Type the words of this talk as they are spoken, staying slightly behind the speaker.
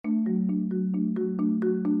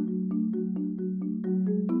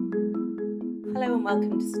Hello and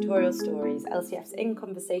welcome to Sartorial Stories, LCF's In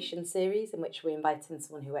Conversation series, in which we invite in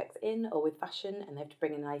someone who works in or with fashion and they have to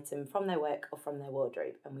bring an item from their work or from their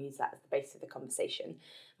wardrobe, and we use that as the base of the conversation.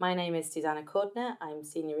 My name is Susanna Cordner, I'm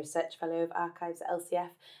Senior Research Fellow of Archives at LCF,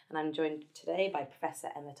 and I'm joined today by Professor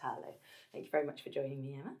Emma Tarlow. Thank you very much for joining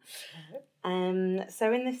me, Emma. Hello.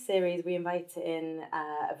 So in this series, we invite in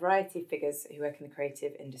a variety of figures who work in the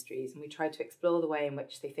creative industries, and we try to explore the way in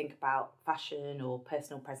which they think about fashion or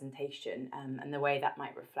personal presentation and the way that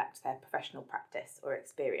might reflect their professional practice or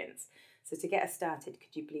experience. So to get us started,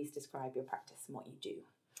 could you please describe your practice and what you do?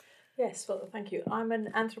 Yes, well, thank you. I'm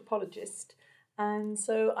an anthropologist, and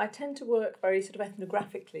so I tend to work very sort of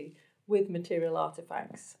ethnographically with material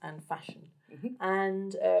artefacts and fashion. Mm-hmm.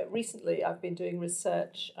 And recently I've been doing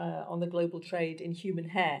research on the global trade in human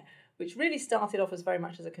hair, which really started off as very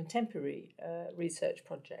much as a contemporary research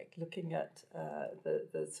project, looking at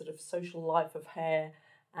the sort of social life of hair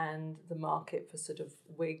and the market for sort of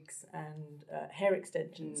wigs and hair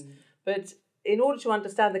extensions. But in order to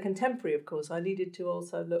understand the contemporary, of course, I needed to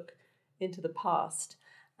also look into the past.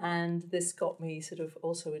 And this got me sort of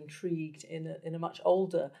also intrigued in a much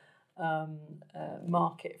older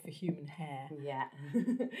market for human hair. Yeah,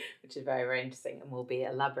 which is very, very interesting, and we'll be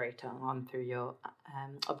elaborating on through your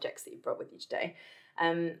objects that you brought with you today.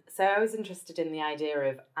 So I was interested in the idea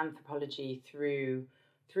of anthropology through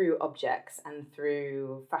objects and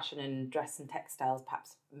through fashion and dress and textiles,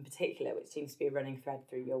 perhaps in particular, which seems to be a running thread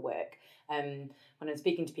through your work. When I'm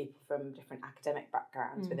speaking to people from different academic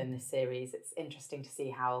backgrounds within this series, it's interesting to see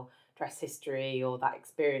how dress history or that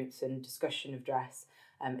experience and discussion of dress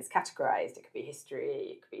is categorised. It could be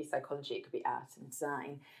history, it could be psychology, it could be art and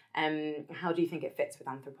design. How do you think it fits with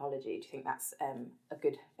anthropology? Do you think that's a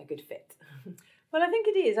good fit? Well, I think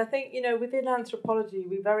it is. I think, within anthropology,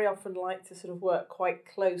 we very often like to sort of work quite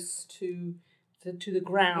close to the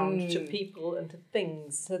ground, to people and to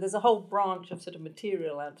things. So there's a whole branch of sort of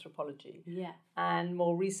material anthropology. Yeah. And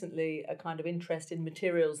more recently, a kind of interest in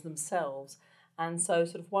materials themselves. And so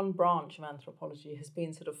sort of one branch of anthropology has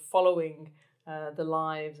been sort of following the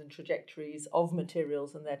lives and trajectories of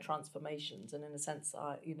materials and their transformations. And in a sense,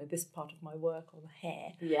 this part of my work on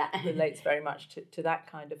hair relates very much to that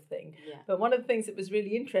kind of thing. Yeah. But one of the things that was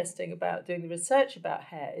really interesting about doing the research about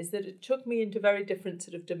hair is that it took me into very different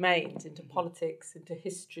sort of domains, into politics, into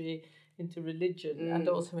history, into religion, and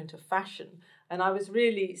also into fashion. And I was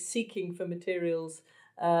really seeking for materials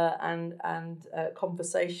and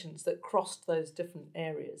conversations that crossed those different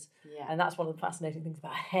areas. Yeah. And that's one of the fascinating things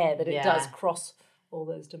about hair, that it does cross all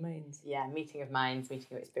those domains. Yeah, meeting of minds, meeting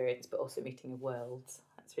of experience, but also meeting of worlds.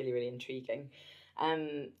 That's really, really intriguing.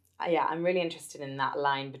 I'm really interested in that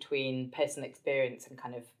line between personal experience and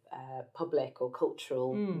kind of public or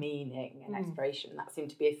cultural meaning and exploration. That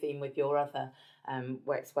seemed to be a theme with your other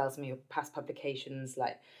works as well, some of your past publications.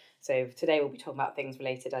 So today we'll be talking about things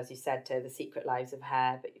related, as you said, to the secret lives of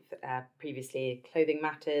hair, but previously Clothing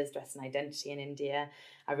Matters, Dress and Identity in India.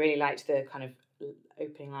 I really liked the kind of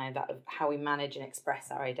opening line of how we manage and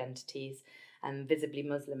express our identities, and Visibly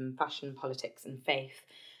Muslim, Fashion, Politics and Faith.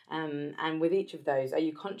 And with each of those, are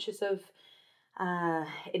you conscious of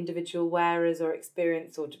individual wearers or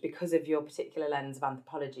experience, or because of your particular lens of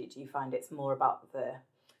anthropology, do you find it's more about the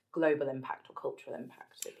global impact or cultural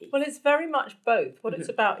impact of the piece? Well, it's very much both. What it's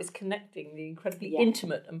about is connecting the incredibly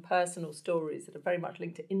intimate and personal stories that are very much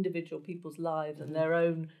linked to individual people's lives and their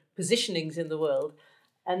own positionings in the world,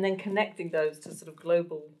 and then connecting those to sort of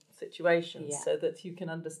global situations so that you can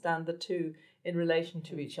understand the two in relation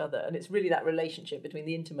to each other. And it's really that relationship between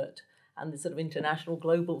the intimate and the sort of international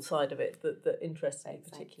global side of it that interests me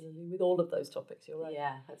particularly with all of those topics. You're right.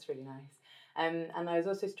 Yeah, that's really nice. And I was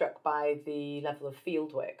also struck by the level of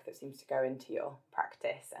field work that seems to go into your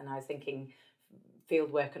practice. And I was thinking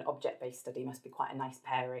field work and object-based study must be quite a nice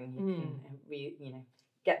pairing. You can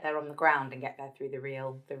get there on the ground and get there through the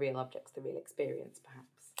real objects, the real experience,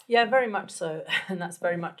 perhaps. Yeah, very much so. And that's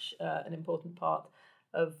very much an important part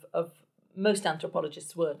of most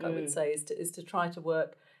anthropologists' work, I would say, is to try to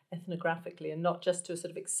work ethnographically and not just to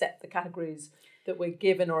sort of accept the categories that we're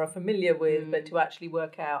given or are familiar with, but to actually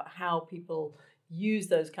work out how people use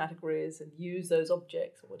those categories and use those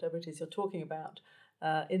objects or whatever it is you're talking about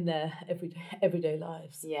in their everyday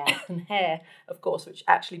lives. Yeah. And hair, of course, which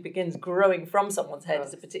actually begins growing from someone's head,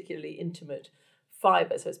 is a particularly intimate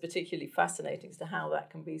fibre, so it's particularly fascinating as to how that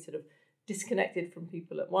can be sort of disconnected from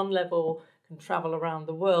people at one level, can travel around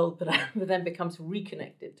the world, but then becomes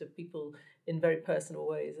reconnected to people in very personal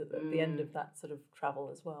ways at the end of that sort of travel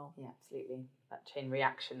as well. Yeah, absolutely. That chain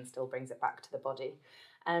reaction still brings it back to the body.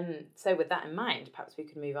 So with that in mind, perhaps we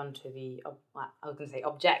could move on to the, I was going to say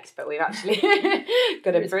object, but we've actually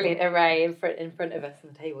got a brilliant array in front of us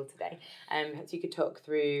on the table today. Perhaps you could talk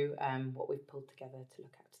through what we've pulled together to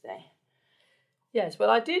look at today. Yes, well,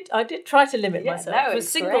 I did try to limit myself to a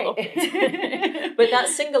single object. But that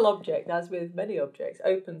single object, as with many objects,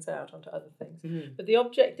 opens out onto other things. Mm-hmm. But the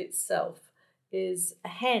object itself is a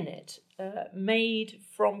hairnet made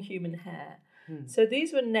from human hair. So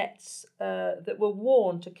these were nets that were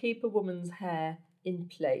worn to keep a woman's hair in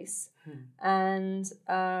place, and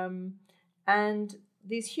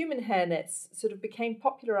these human hair nets sort of became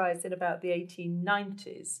popularised in about the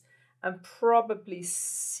 1890s and probably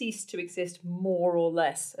ceased to exist more or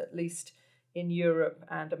less, at least in Europe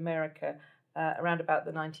and America, around about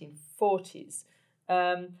the 1940s,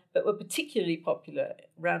 but were particularly popular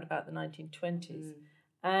around about the 1920s.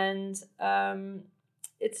 And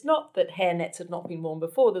it's not that hairnets had not been worn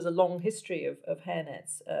before. There's a long history of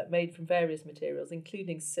hairnets made from various materials,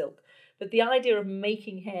 including silk. But the idea of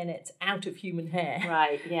making hairnets out of human hair,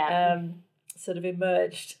 sort of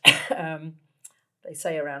emerged. They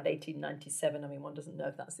say around 1897. I mean, one doesn't know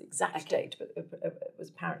if that's the exact date, but it was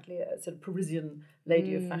apparently a sort of Parisian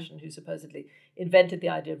lady of fashion who supposedly invented the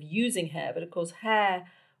idea of using hair. But of course, hair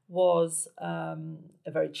was a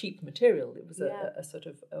very cheap material. It was a sort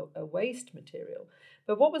of a waste material.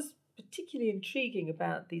 But what was particularly intriguing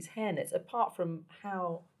about these hairnets, apart from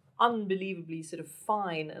how unbelievably sort of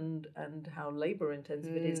fine and how labour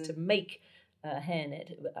intensive it is to make a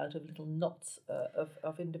hairnet out of little knots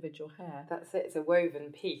of individual hair. That's it. It's a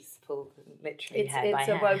woven piece, pulled literally hair by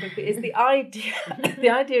hair. It's a woven piece. It's the idea, the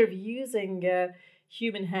idea of using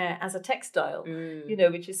human hair as a textile,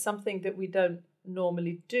 which is something that we don't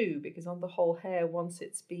normally do, because on the whole, hair, once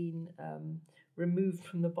it's been removed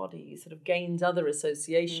from the body, sort of gains other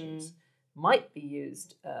associations. Might be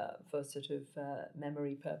used for sort of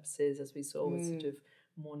memory purposes, as we saw with sort of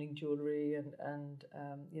mourning jewellery and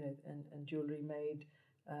jewellery made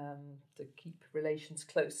to keep relations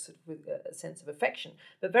close with a sense of affection.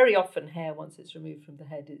 But very often hair, once it's removed from the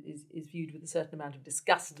head, is viewed with a certain amount of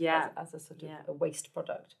disgust as a sort of a waste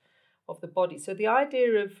product of the body. So the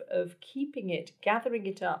idea of keeping it, gathering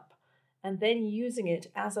it up, and then using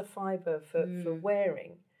it as a fibre for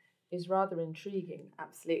wearing is rather intriguing.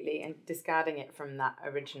 Absolutely, and discarding it from that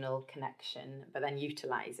original connection, but then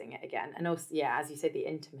utilising it again. And also, as you say, the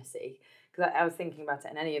intimacy. Because I was thinking about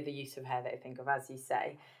it, and any other use of hair that I think of, as you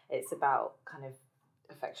say, it's about kind of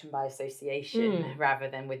affection by association rather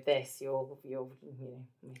than with this, you're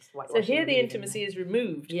so here the intimacy is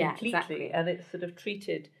removed completely, exactly. And it's sort of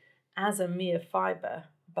treated as a mere fibre.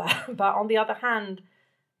 But on the other hand,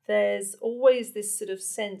 there's always this sort of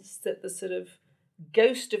sense that the sort of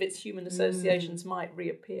ghost of its human associations might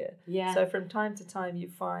reappear. Yeah. So from time to time you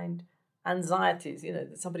find anxieties,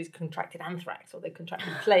 that somebody's contracted anthrax or they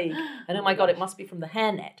contracted plague, and oh my God, it must be from the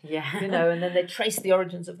hairnet. Yeah. And then they trace the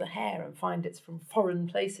origins of the hair and find it's from foreign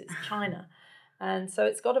places, China. And so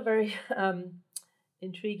it's got a very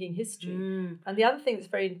intriguing history. And the other thing that's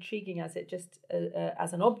very intriguing as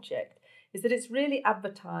an object is that it's really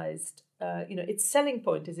advertised. Its selling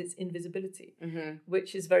point is its invisibility,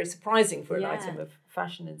 which is very surprising for an item of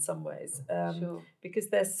fashion in some ways, because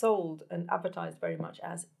they're sold and advertised very much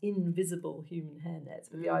as invisible human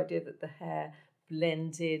hairnets, with the idea that the hair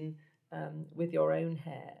blends in with your own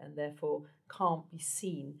hair and therefore can't be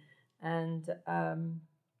seen. And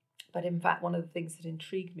but in fact, one of the things that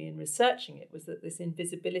intrigued me in researching it was that this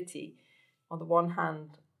invisibility, on the one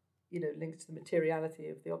hand, linked to the materiality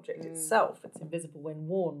of the object itself. It's invisible when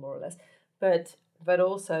worn, more or less, but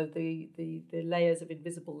also the layers of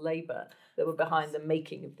invisible labour that were behind the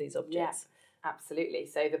making of these objects. Yeah, absolutely.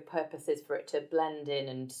 So the purpose is for it to blend in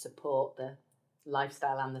and support the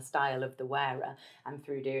lifestyle and the style of the wearer, and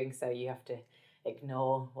through doing so, you have to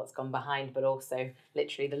ignore what's gone behind, but also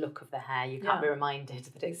literally the look of the hair. You can't be reminded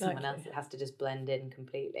that it's someone else. It has to just blend in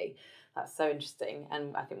completely. That's so interesting,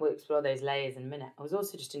 and I think we'll explore those layers in a minute. I was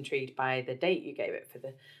also just intrigued by the date you gave it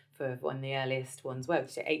for one of the earliest ones. Well,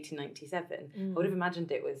 1897. I would have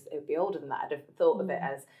imagined it would be older than that. I'd have thought of it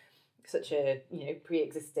as such a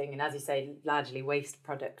pre-existing and, as you say, largely waste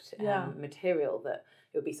product material, that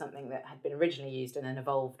it would be something that had been originally used and then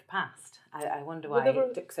evolved past. I wonder why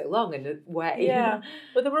it took so long in a way. Yeah,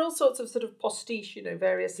 but there were all sorts of sort of postiche,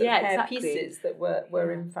 various sort of hair pieces that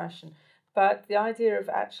were in fashion. But the idea of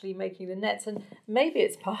actually making the nets, and maybe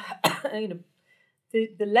it's part,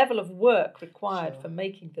 the level of work required for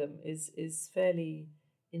making them is fairly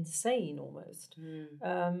insane almost.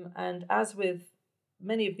 And as with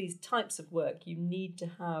many of these types of work, you need to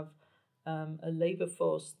have a labour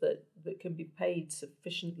force that can be paid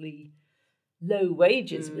sufficiently low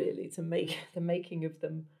wages really to make the making of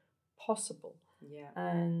them possible. Yeah.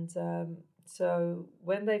 And so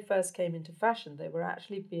when they first came into fashion, they were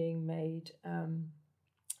actually being made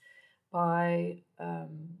by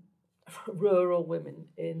rural women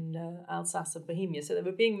in Alsace and Bohemia. So they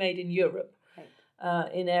were being made in Europe,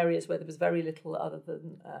 in areas where there was very little other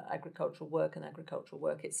than agricultural work, and agricultural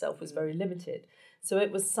work itself was very limited. So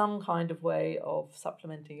it was some kind of way of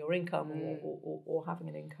supplementing your income or having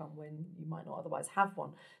an income when you might not otherwise have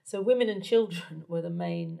one. So women and children were the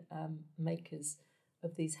main makers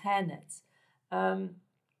of these hairnets.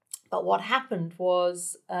 But what happened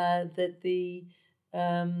was that the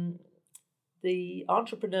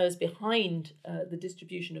entrepreneurs behind the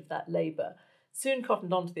distribution of that labour soon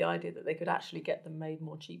cottoned on to the idea that they could actually get them made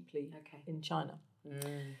more cheaply in China.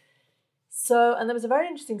 So, and there was a very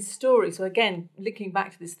interesting story. So again, linking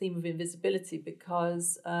back to this theme of invisibility,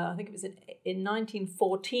 because I think it was in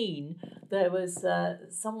 1914, there was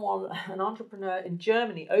an entrepreneur in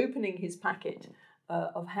Germany opening his packet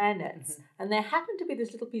of hairnets, and there happened to be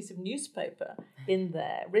this little piece of newspaper in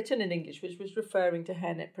there written in English which was referring to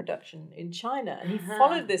hairnet production in China, and he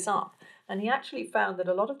followed this up, and he actually found that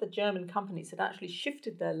a lot of the German companies had actually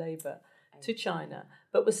shifted their labour to China,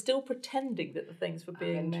 but were still pretending that the things were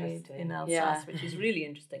being made in Alsace, which is really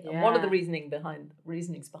interesting. And one of the reasonings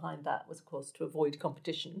behind that was, of course, to avoid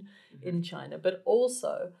competition in China, but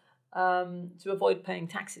also to avoid paying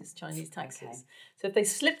taxes, Chinese taxes. So if they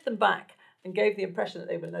slipped them back and gave the impression that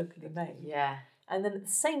they were locally made. And then at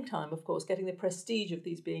the same time, of course, getting the prestige of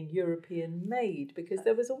these being European made, because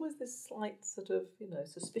there was always this slight sort of,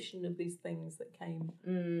 suspicion of these things that came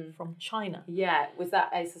from China. Yeah, was that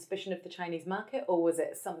a suspicion of the Chinese market, or was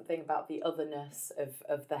it something about the otherness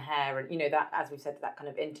of the hair and, that, as we've said, that kind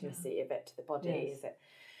of intimacy of it to the body? Is it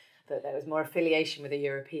that there was more affiliation with a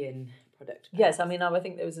European product? Yes, I mean, I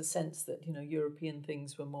think there was a sense that, European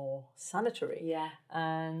things were more sanitary. Yeah.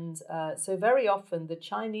 And so very often the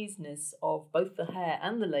Chineseness of both the hair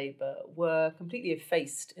and the labour were completely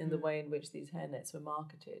effaced in the way in which these hairnets were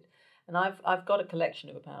marketed. And I've got a collection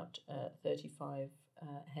of about 35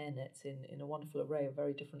 hairnets in a wonderful array of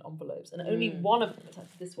very different envelopes. And only one of them,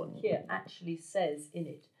 this one here, actually says in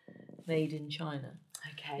it, made in China.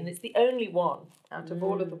 Okay. And it's the only one out of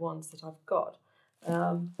all of the ones that I've got.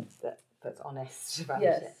 That's honest about it.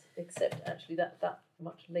 Yes, except actually that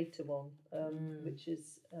much later one, which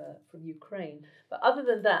is from Ukraine. But other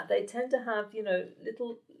than that, they tend to have,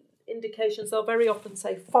 little indications. They'll very often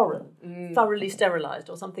say foreign, thoroughly sterilised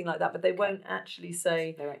or something like that, but they won't actually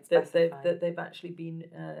say that they've actually been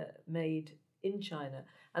made in China.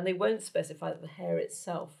 And they won't specify that the hair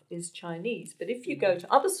itself is Chinese. But if you go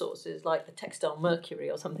to other sources like the Textile Mercury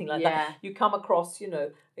or something like that, you come across,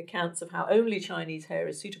 accounts of how only Chinese hair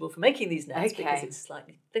is suitable for making these nets because it's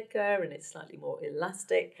slightly thicker and it's slightly more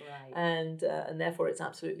elastic, and therefore it's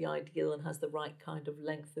absolutely ideal and has the right kind of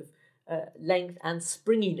length and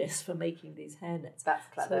springiness for making these hair nets. That's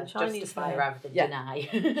clever. So Chinese justify hair, rather than deny.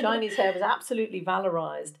 Chinese hair was absolutely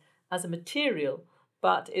valorised as a material,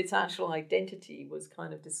 but its actual identity was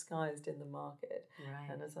kind of disguised in the market. Right.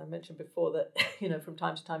 And as I mentioned before, that from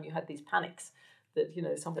time to time you had these panics that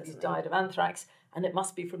somebody's died of anthrax, and it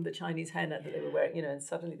must be from the Chinese hairnet that they were wearing. And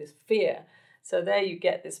suddenly this fear. So there you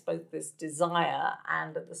get both this desire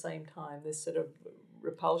and at the same time this sort of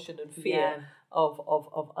repulsion and fear of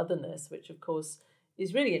otherness, which of course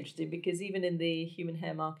is really interesting, because even in the human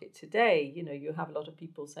hair market today, you have a lot of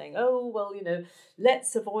people saying, oh, well,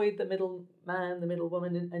 let's avoid the middleman, the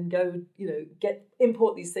middlewoman, and go,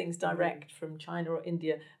 import these things direct from China or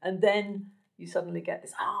India. And then you suddenly get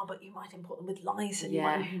this, but you might import them with lice, and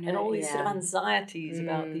and all these sort of anxieties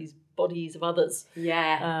about these bodies of others.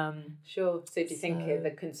 Yeah, sure. So do you think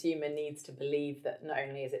the consumer needs to believe that not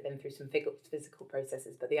only has it been through some physical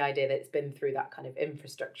processes, but the idea that it's been through that kind of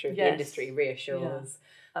infrastructure of the industry reassures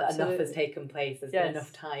that enough has taken place, there's been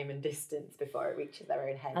enough time and distance before it reaches their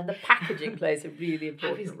own head. And the packaging plays a really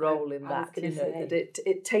important role in that, that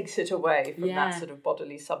it takes it away from that sort of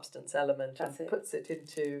bodily substance element and puts it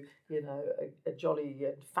into, a jolly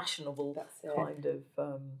and fashionable kind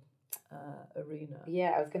of arena.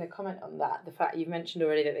 Yeah, I was going to comment on that. The fact you've mentioned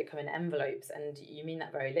already that they come in envelopes, and you mean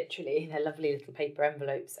that very literally. They're lovely little paper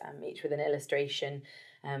envelopes, each with an illustration,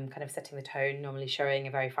 kind of setting the tone, normally showing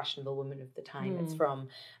a very fashionable woman of the time it's from.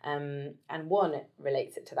 And one, it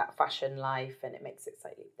relates it to that fashion life and it makes it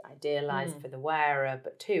slightly idealised for the wearer,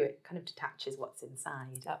 but two, it kind of detaches what's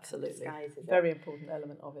inside. Absolutely. Very important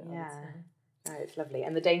element of it, yeah. Oh, it's lovely.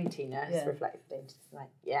 And the daintiness reflects the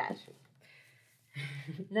daintiness.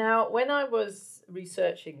 Now, when I was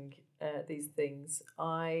researching these things,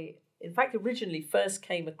 I, in fact, originally first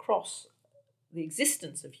came across the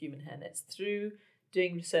existence of human hairnets through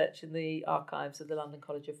doing research in the archives of the London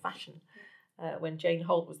College of Fashion, when Jane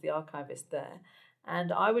Holt was the archivist there.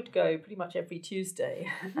 And I would go pretty much every Tuesday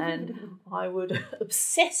and I would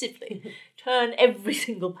obsessively turn every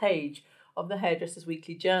single page of the Hairdressers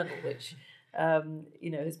Weekly Journal, which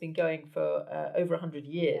has been going for over 100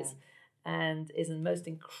 years and is the most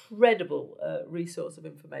incredible resource of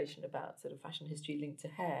information about sort of fashion history linked to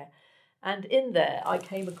hair. And in there, I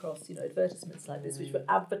came across, advertisements like this, which were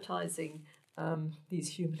advertising these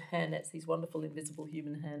human hairnets, these wonderful invisible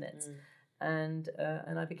human hairnets. And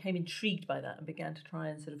I became intrigued by that and began to try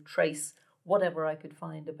and sort of trace whatever I could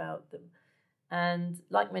find about them. And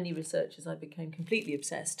like many researchers, I became completely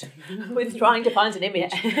obsessed with trying to find an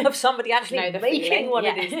image of somebody actually making one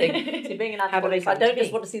of these things. So being an anthropologist, I don't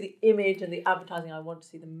just want to see the image and the advertising, I want to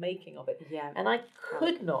see the making of it. Yeah. And I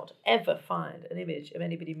could not ever find an image of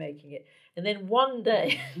anybody making it. And then one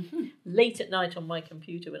day, late at night on my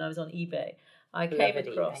computer when I was on eBay, I came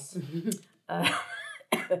across an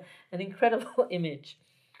incredible image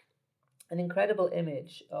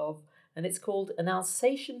of, and it's called An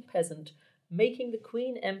Alsatian Peasant Making the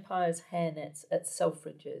Queen Empire's Hairnets at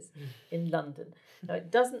Selfridges in London. Now,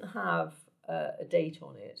 it doesn't have a date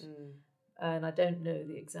on it, and I don't know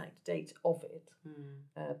the exact date of it,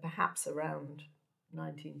 perhaps around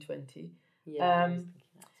 1920. Yeah, I was thinking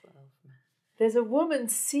that as well. There's a woman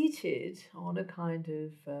seated on a kind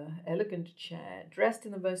of elegant chair, dressed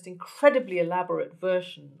in the most incredibly elaborate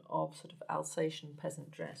version of sort of Alsatian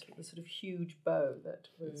peasant dress, with a sort of huge bow that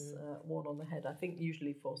was worn on the head. I think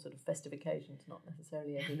usually for sort of festive occasions, not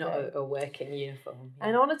necessarily every day. Not a working uniform. Yeah.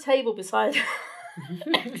 And on a table beside her,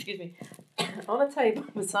 excuse me, on a table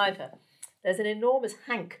beside her, there's an enormous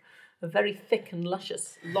hank of very thick and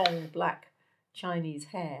luscious, long black Chinese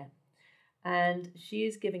hair. And she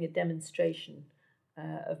is giving a demonstration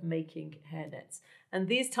of making hairnets. And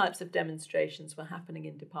these types of demonstrations were happening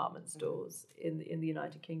in department stores in the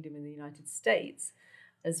United Kingdom, in the United States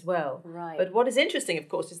as well. Right. But what is interesting, of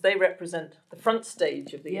course, is they represent the front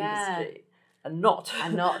stage of the industry and not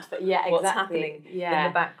what's happening in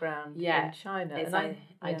the background in China. It's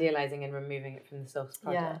idealising and removing it from the source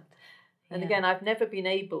product. Yeah. And again, I've never been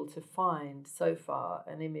able to find so far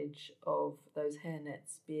an image of those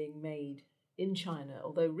hairnets being made in China,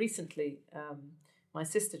 although recently my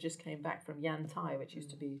sister just came back from Yantai, which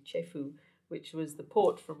used to be Chefu, which was the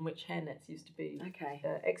port from which hairnets used to be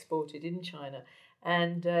exported in China.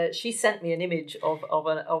 And she sent me an image of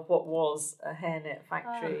what was a hairnet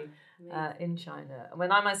factory in China. And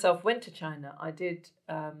when I myself went to China, I did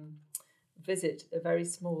visit a very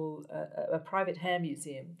small, a private hair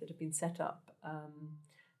museum that had been set up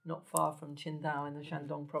not far from Qingdao in the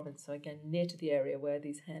Shandong province, so again near to the area where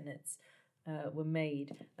these hairnets were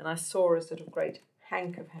made. And I saw a sort of great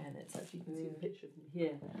hank of hairnets. Actually, you can see the picture of them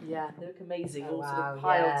here. Yeah, they look amazing, all sort of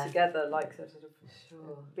piled together like a sort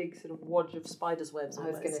of big sort of wodge of spiders' webs. I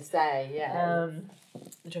was going to say,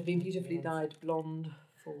 which have been beautifully dyed blonde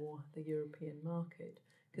for the European market.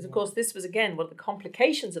 Because, of course, this was, again, one of the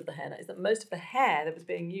complications of the hairnet is that most of the hair that was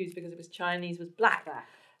being used, because it was Chinese, was black.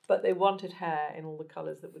 But they wanted hair in all the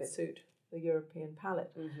colours that would suit the European palette.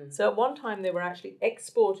 So at one time they were actually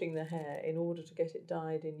exporting the hair in order to get it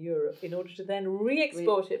dyed in Europe, in order to then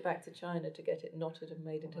re-export it back to China to get it knotted and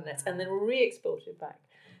made into nets, and then re-export it back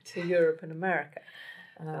to Europe and America.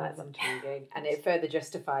 That's intriguing. And it further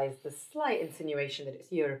justifies the slight insinuation that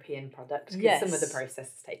it's European product, because some of the process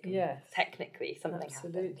is taken. Technically, something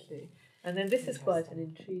happened. And then this is quite an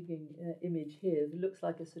intriguing image here. It looks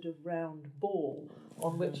like a sort of round ball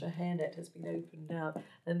on which a hairnet has been opened out.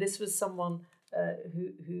 And this was someone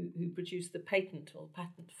who produced the patent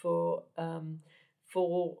for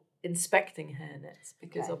inspecting hairnets,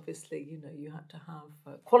 because obviously, you had to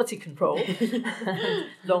have quality control and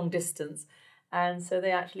long distance. And so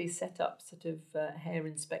they actually set up sort of hair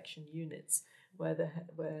inspection units where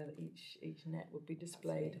each net would be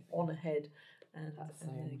displayed on a head, and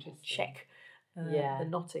they could check the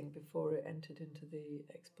knotting before it entered into the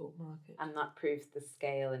export market. And that proves the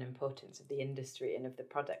scale and importance of the industry and of the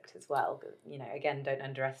product as well. But, again, don't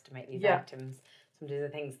underestimate these items. Sometimes the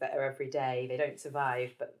things that are every day, they don't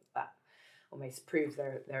survive, but that almost proves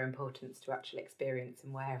their importance to actual experience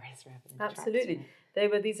and wearers rather than Absolutely. They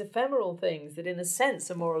were these ephemeral things that in a sense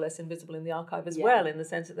are more or less invisible in the archive as well, in the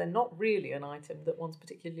sense that they're not really an item that one's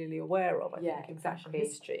particularly aware of, I think, in fashion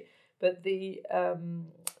history. But the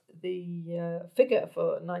the figure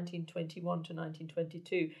for 1921 to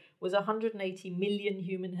 1922 was 180 million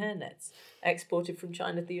human hairnets exported from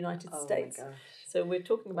China to the United States. My gosh. So we're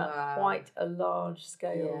talking about quite a large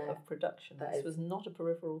scale of production. This was not a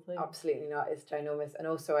peripheral thing. Absolutely not. It's ginormous. And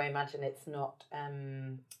also I imagine it's not,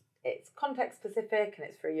 it's context specific and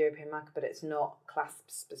it's for a European market, but it's not class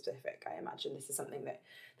specific. I imagine this is something that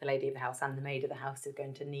the lady of the house and the maid of the house is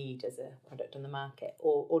going to need as a product on the market.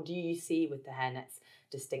 Or do you see with the hairnets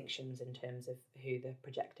distinctions in terms of who the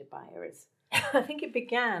projected buyer is? I think it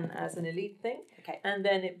began as an elite thing, and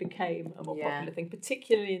then it became a more popular thing,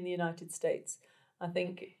 particularly in the United States. I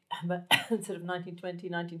think sort of 1920,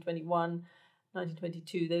 1921,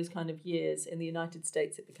 1922, those kind of years in the United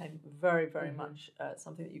States, it became very, very much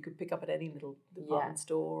something that you could pick up at any little department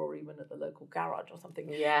store or even at the local garage or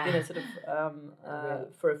something. Sort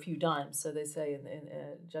of for a few dimes, so they say, in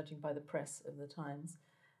judging by the press of the times.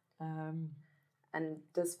 And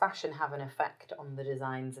does fashion have an effect on the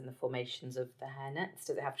designs and the formations of the hairnets?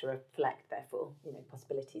 Does it have to reflect, therefore,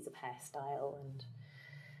 possibilities of hairstyle and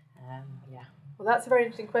Well, that's a very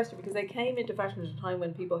interesting question, because they came into fashion at a time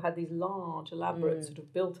when people had these large, elaborate, sort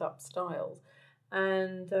of built-up styles.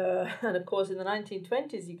 And of course, in the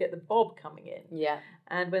 1920s, you get the bob coming in. Yeah.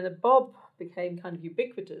 And when the bob became kind of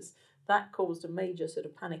ubiquitous, that caused a major sort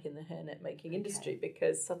of panic in the hairnet making industry,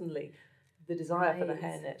 because suddenly the desire for the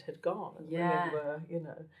hairnet had gone, and women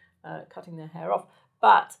were, cutting their hair off.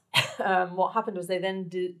 But what happened was they then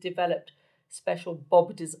developed special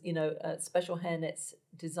special hairnets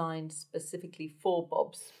designed specifically for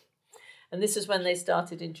bobs. And this is when they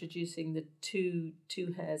started introducing the two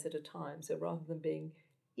hairs at a time. So rather than being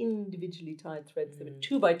individually tied threads, they were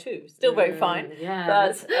 2 by 2, still very fine.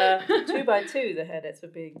 But 2 by 2, the hairnets were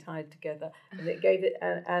being tied together, and it gave it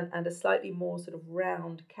and a slightly more sort of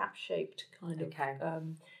round cap-shaped kind of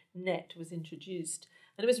net was introduced.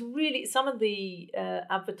 And it was really, some of the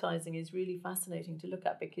advertising is really fascinating to look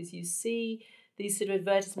at, because you see these sort of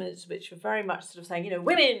advertisements which are very much sort of saying,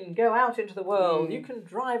 women, go out into the world, you can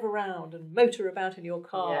drive around and motor about in your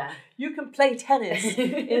car, you can play tennis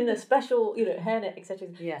in a special, hairnet, etc.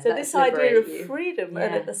 So this idea of freedom,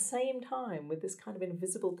 and at the same time with this kind of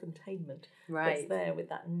invisible containment that's there with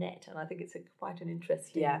that net. And I think it's quite an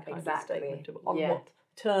interesting kind of statement on what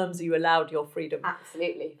terms you allowed your freedom.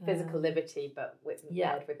 Absolutely. Physical liberty, but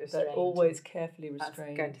paired with restraint. But always carefully restrained. I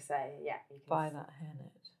was going to say, by that hairnet.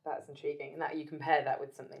 That's intriguing. And that you compare that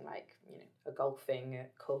with something like, a golfing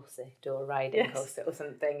corset or a riding corset or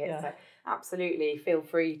something. It's like, absolutely, feel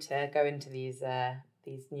free to go into these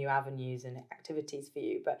new avenues and activities for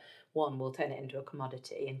you. But one, we'll turn it into a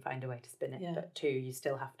commodity and find a way to spin it. But two, you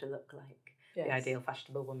still have to look like the ideal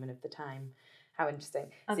fashionable woman of the time. How interesting.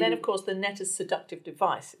 And then, of course, the net as seductive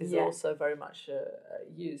device is also very much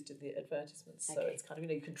used in the advertisements. So it's kind of,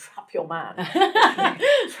 you can trap your man.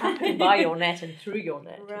 Trap him by your net and through your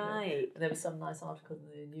net. Right. And there was some nice article in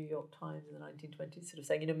the New York Times in the 1920s sort of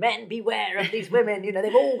saying, men, beware of these women.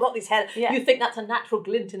 They've all got this hair. You think that's a natural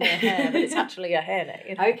glint in their hair, but it's actually a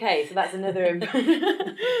hairnet. Okay, so that's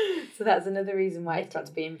another reason why it's got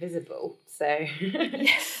to be invisible. So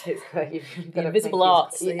it's got, you've got the invisible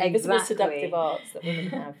arts, the invisible seductive arts that women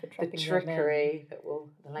have for trapping the trickery that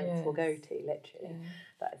the lengths will go to, literally.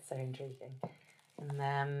 That is so intriguing.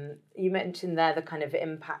 And you mentioned there the kind of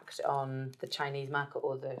impact on the Chinese market,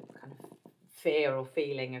 or the kind of fear or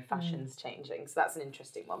feeling of fashions changing. So that's an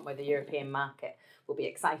interesting one, where the European market will be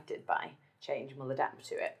excited by change and will adapt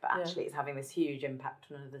to it, but actually it's having this huge impact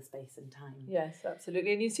on another space and time. Yes,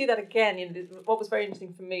 absolutely. And you see that again. What was very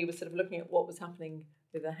interesting for me was sort of looking at what was happening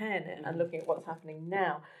with the hairnet and looking at what's happening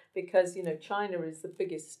now, because China is the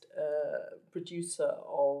biggest producer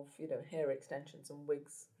of hair extensions and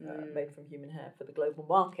wigs made from human hair for the global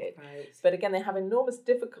market. Right. But again, they have enormous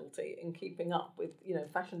difficulty in keeping up with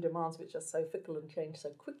fashion demands, which are so fickle and change so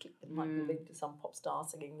quickly. It might be linked to some pop star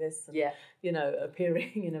singing this and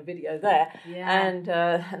appearing in a video there,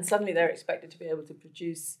 and suddenly they're expected to be able to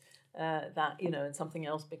produce that and something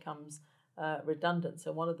else becomes redundant.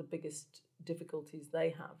 So one of the biggest difficulties they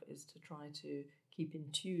have is to try to keep in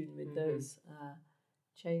tune with those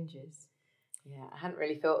changes. Yeah, I hadn't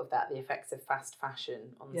really thought of that, the effects of fast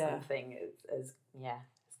fashion on something as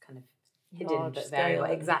it's kind of hidden large but very scale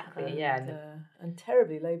exactly, and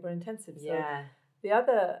terribly labour intensive. So yeah. The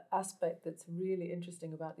other aspect that's really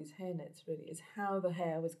interesting about these hairnets really is how the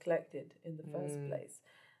hair was collected in the first place.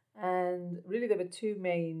 And really there were two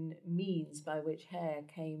main means by which hair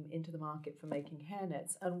came into the market for making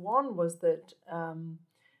hairnets. And one was that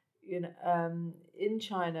in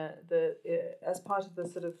China, as part of the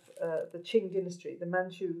sort of the Qing dynasty, the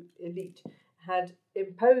Manchu elite had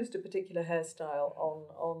imposed a particular hairstyle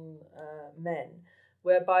on men,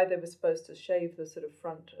 whereby they were supposed to shave the sort of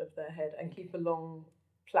front of their head and keep a long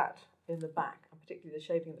plait in the back, and particularly the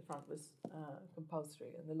shaving at the front was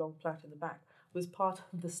compulsory, and the long plait in the back was part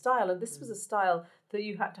of the style. And this was a style that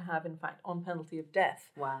you had to have, in fact, on penalty of death.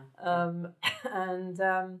 Wow. And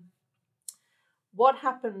what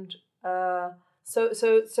happened?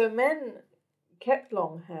 So men kept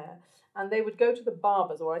long hair, and they would go to the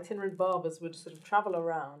barbers, or itinerant barbers would sort of travel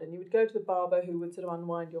around, and you would go to the barber who would sort of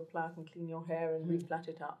unwind your plait and clean your hair and replat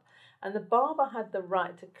it up. And the barber had the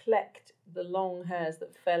right to collect the long hairs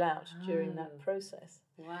that fell out during that process.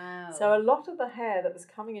 Wow. So a lot of the hair that was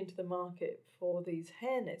coming into the market for these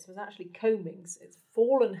hairnets was actually combings. It's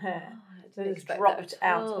fallen hair that has dropped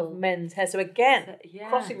out of men's hair. So again,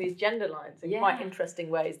 crossing these gender lines in quite interesting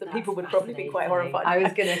ways that people would probably be quite horrified. I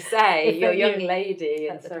was going to say, your young lady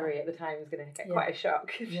in Surrey at the time was going to get quite a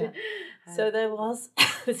shock. So there was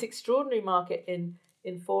this extraordinary market in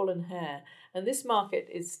fallen hair. And this market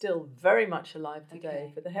is still very much alive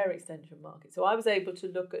today for the hair extension market. So I was able to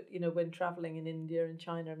look at, when travelling in India and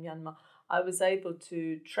China and Myanmar, I was able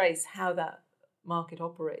to trace how that market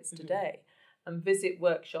operates today and visit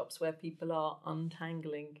workshops where people are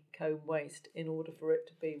untangling comb waste in order for it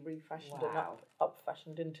to be refashioned and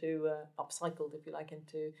up-fashioned into, upcycled, if you like,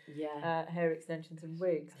 into hair extensions and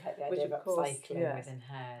wigs. Which, of course, within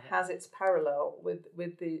hair has its parallel with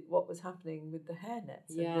what was happening with the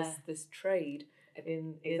hairnets and this trade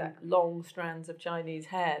in long strands of Chinese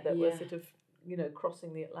hair that were sort of,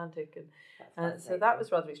 crossing the Atlantic. And so that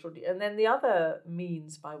was rather extraordinary. And then the other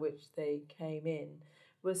means by which they came in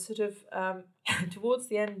was sort of towards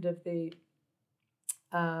the end of the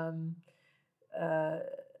 20th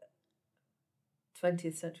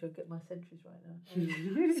century. I'll get my centuries right now.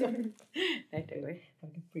 Sorry. No, don't worry.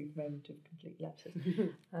 Like a brief moment of complete lapses.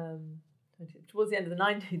 Towards the end of the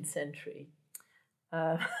 19th century,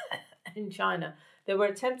 in China, there were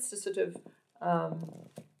attempts to sort of,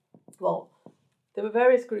 there were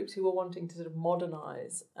various groups who were wanting to sort of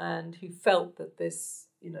modernise and who felt that this,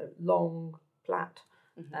 long plait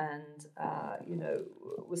and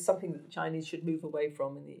was something that the Chinese should move away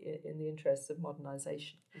from in the interests of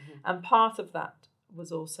modernisation. And part of that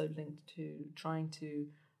was also linked to trying to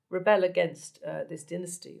rebel against this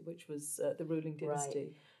dynasty, which was the ruling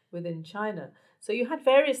dynasty within China. So you had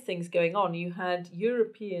various things going on. You had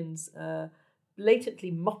Europeans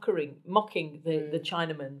blatantly mocking the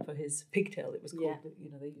Chinaman for his pigtail. It was called,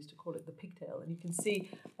 they used to call it the pigtail. And you can see,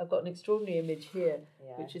 I've got an extraordinary image here,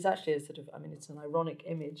 which is actually a sort of, it's an ironic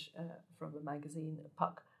image from a magazine,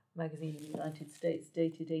 Puck magazine in the United States,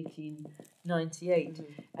 dated 1898.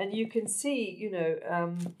 And you can see,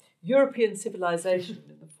 European civilization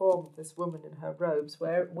in the form of this woman in her robes,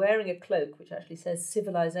 wearing a cloak which actually says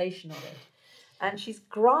civilization on it. And she's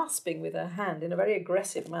grasping with her hand in a very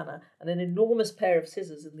aggressive manner, and an enormous pair of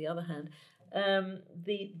scissors in the other hand,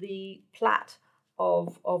 the plait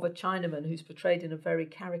of a Chinaman who's portrayed in a very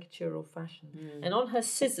caricatural fashion. And on her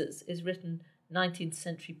scissors is written 19th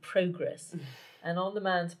century progress. And on the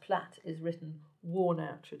man's plait is written worn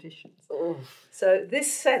out traditions. So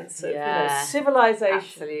this sense of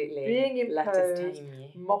civilization being imposed,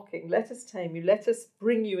 mocking, let us tame you, let us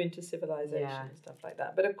bring you into civilization and stuff like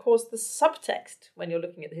that. But of course the subtext when you're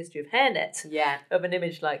looking at the history of hairnets of an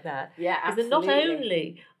image like that is that not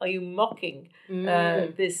only are you mocking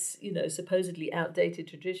this supposedly outdated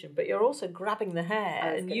tradition, but you're also grabbing the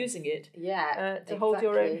hair and using it to hold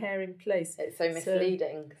your own hair in place. It's so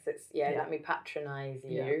misleading because it's let me patronise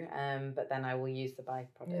you, but then I will use the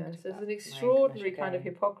byproduct. So there's an extraordinary kind of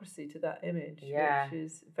hypocrisy to that image, which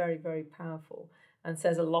is very, very powerful and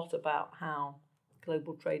says a lot about how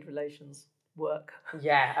global trade relations work.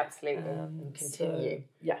 Yeah, absolutely. And continue.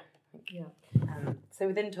 So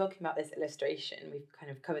within talking about this illustration, we've kind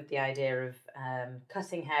of covered the idea of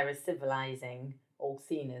cutting hair as civilising, or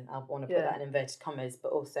seen as, I want to put that in inverted commas,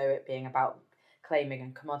 but also it being about claiming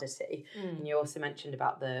a commodity. And you also mentioned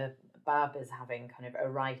about the barbers having kind of a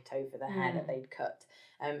right over the hair that they'd cut.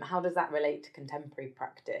 How does that relate to contemporary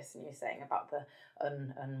practice? And you're saying about the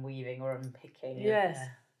unweaving or unpicking.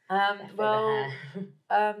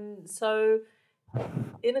 So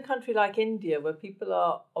in a country like India, where people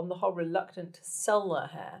are on the whole reluctant to sell their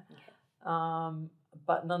hair,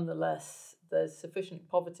 but nonetheless there's sufficient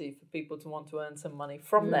poverty for people to want to earn some money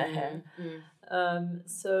from their hair.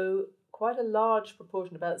 So quite a large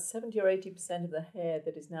proportion, about 70 or 80% of the hair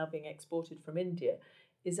that is now being exported from India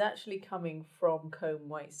is actually coming from comb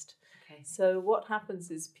waste. So what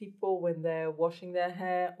happens is people, when they're washing their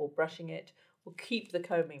hair or brushing it will keep the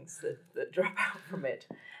combings that drop out from it,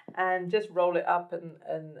 and just roll it up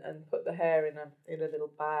and put the hair in a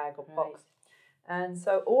little bag or box. And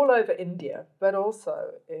so all over India, but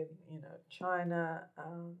also in China,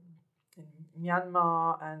 in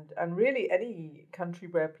Myanmar, and really any country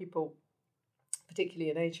where people,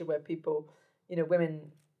 particularly in Asia, where people,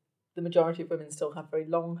 women, the majority of women still have very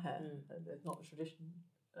long hair. There's not a tradition,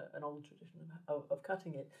 an old tradition of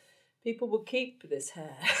cutting it. People will keep this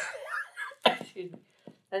hair. Excuse me.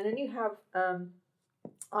 And then you have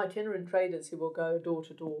itinerant traders who will go door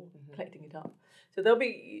to door collecting it up. So there'll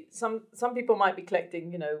be some people might be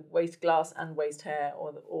collecting, waist glass and waist hair,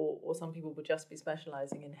 or some people will just be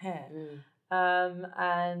specialising in hair.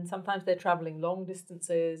 And sometimes they're travelling long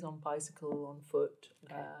distances on bicycle, on foot.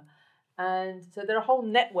 Okay. And so there are whole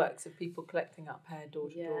networks of people collecting up hair door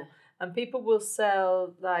to door. And people will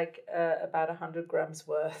sell about 100 grams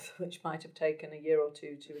worth, which might have taken a year or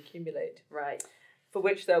two to accumulate. Right. For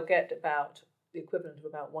which they'll get about the equivalent of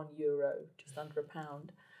about €1, just under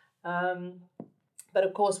 £1. But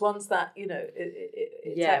of course, once that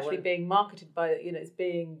it's actually being marketed by it's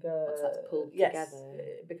being once that's pulled together,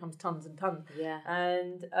 it becomes tons and tons. Yeah.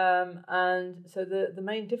 And so the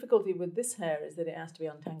main difficulty with this hair is that it has to be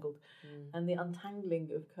untangled, and the untangling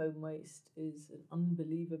of comb waste is an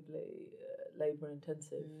unbelievably labour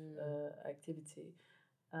intensive activity.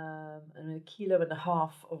 And 1.5 kilos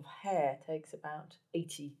of hair takes about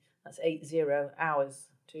 80 hours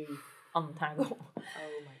to untangle.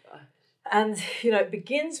 Oh my gosh. And, it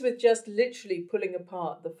begins with just literally pulling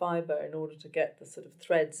apart the fibre in order to get the sort of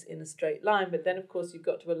threads in a straight line. But then, of course, you've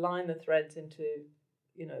got to align the threads into,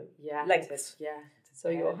 lengths. So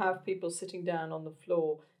you'll have people sitting down on the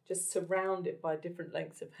floor, just surrounded by different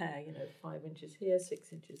lengths of hair, 5 inches here,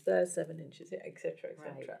 6 inches there, 7 inches here, etc.,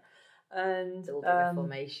 etc. Right. And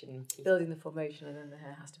building the formation, and then the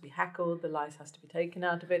hair has to be hackled, the lice has to be taken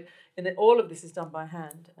out of it, and then all of this is done by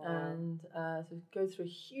hand. Wow. And so it goes through a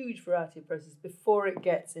huge variety of processes before it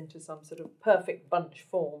gets into some sort of perfect bunch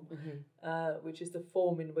form, which is the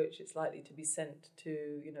form in which it's likely to be sent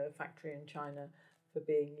to a factory in China for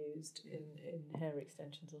being used in hair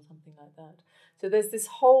extensions or something like that. So there's this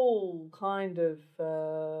whole kind of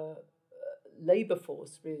labour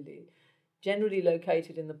force, really, generally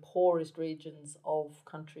located in the poorest regions of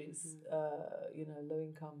countries,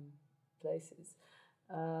 low-income places,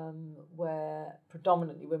 where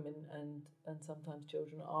predominantly women and sometimes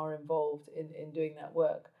children are involved in doing that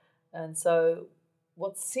work. And so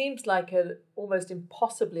what seems like a almost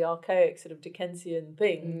impossibly archaic sort of Dickensian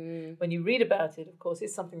thing, when you read about it, of course,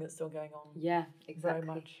 is something that's still going on very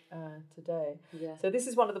much today. Yeah. So this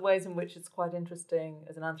is one of the ways in which it's quite interesting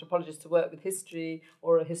as an anthropologist to work with history,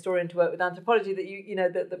 or a historian to work with anthropology,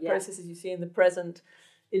 that the processes you see in the present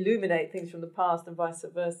illuminate things from the past and vice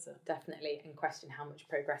versa. Definitely, and question how much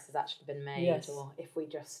progress has actually been made, or if we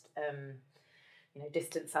just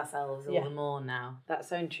distance ourselves all the more now. That's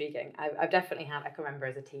so intriguing. I've definitely had, I can remember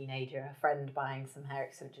as a teenager, a friend buying some hair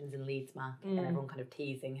extensions in Leeds market, and everyone kind of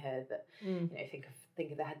teasing her that,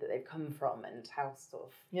 think of the head that they've come from, and how sort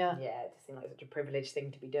of, it just seemed like such a privileged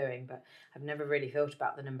thing to be doing, but I've never really thought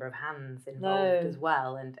about the number of hands involved as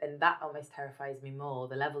well, and that almost terrifies me more,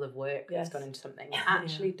 the level of work that's gone into something that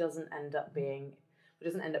actually doesn't end up being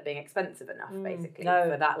expensive enough, basically,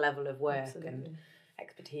 for that level of work. Absolutely. And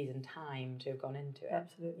expertise and time to have gone into it.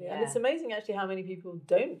 Absolutely. And it's amazing actually how many people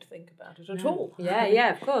don't think about it at all.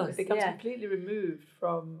 Yeah, of course. It becomes completely removed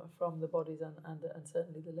from the bodies and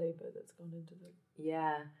certainly the labour that's gone into them.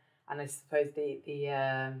 Yeah. And I suppose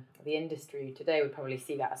the industry today would probably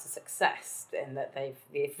see that as a success, in that they've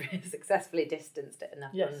successfully distanced it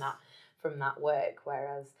enough from that work,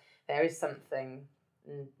 whereas there is something,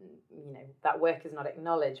 that work is not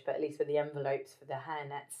acknowledged, but at least with the envelopes for the hair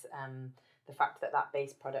nets, the fact that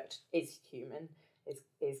base product is human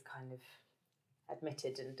is kind of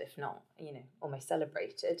admitted, and if not, almost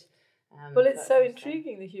celebrated. Well, it's so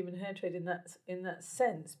intriguing, the human hair trade in that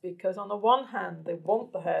sense, because on the one hand they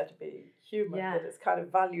want the hair to be human, that it's kind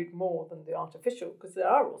of valued more than the artificial, because there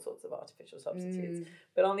are all sorts of artificial substitutes.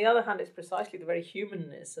 But on the other hand, it's precisely the very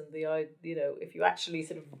humanness and the if you actually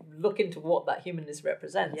sort of look into what that humanness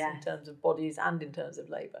represents in terms of bodies and in terms of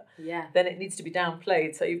labour, then it needs to be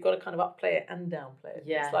downplayed. So you've got to kind of upplay it and downplay it.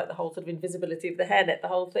 It's like the whole sort of invisibility of the hairnet. The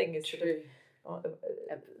whole thing is sort of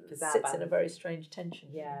sits in a very strange tension.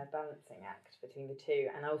 Yeah, balancing act between the two,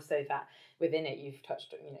 and also that within it you've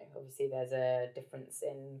touched on, obviously there's a difference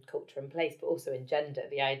in culture and place, but also in gender.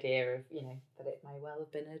 The idea of that it may well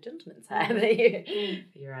have been a gentleman's hair that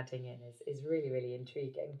you're adding in is really, really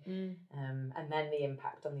intriguing. And then the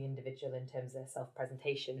impact on the individual in terms of their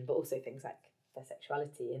self-presentation, but also things like their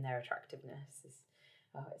sexuality and their attractiveness is,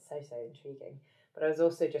 oh, it's so intriguing. But I was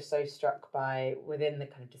also just so struck by, within the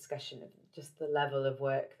kind of discussion, of just the level of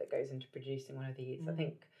work that goes into producing one of these. I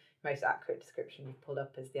think most accurate description you've pulled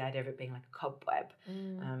up is the idea of it being like a cobweb.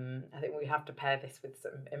 I think we have to pair this with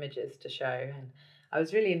some images to show. And I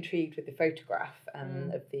was really intrigued with the photograph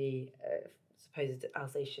of the supposed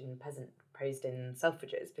Alsatian peasant posed in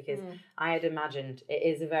Selfridges, because I had imagined it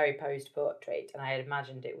is a very posed portrait, and I had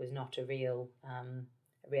imagined it was not a real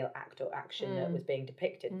act or action that was being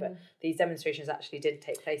depicted, but these demonstrations actually did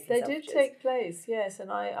take place in Selfridges. They did take place, yes, and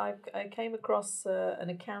I came across an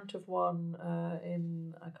account of one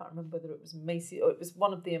in, I can't remember whether it was Macy's or it was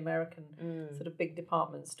one of the American sort of big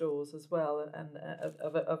department stores as well, and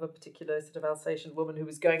of a particular sort of Alsatian woman who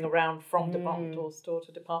was going around from department store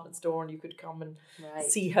to department store, and you could come and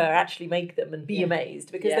see her actually make them and be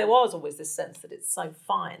amazed, because there was always this sense that it's so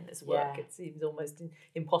fine, this work, it seems almost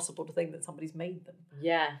impossible to think that somebody's made them.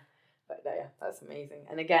 Yeah, but yeah, that's amazing.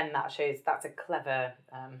 And again, that shows that's a clever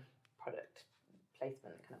product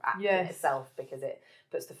placement kind of act in itself, because it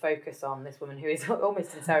puts the focus on this woman who is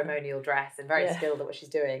almost in ceremonial dress and very skilled at what she's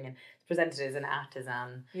doing, and presented as an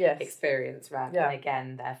artisan experience, right? And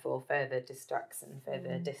again, therefore, further distracts and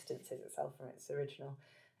further distances itself from its original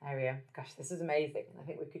area. Gosh, this is amazing. I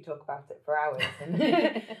think we could talk about it for hours.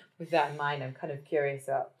 And with that in mind, I'm kind of curious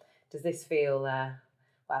about, does this feel...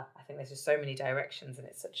 well, I think there's just so many directions, and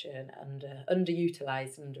it's such an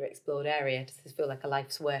underutilised, underexplored area. Does this feel like a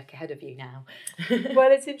life's work ahead of you now?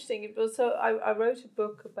 Well, it's interesting. So I wrote a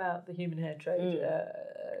book about the human hair trade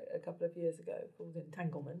a couple of years ago called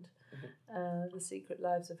Entanglement, The Secret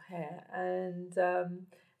Lives of Hair.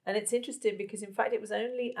 And it's interesting because, in fact, it was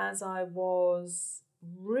only as I was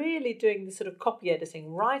really doing the sort of copy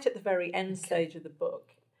editing right at the very end stage of the book,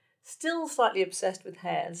 still slightly obsessed with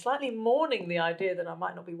hair and slightly mourning the idea that I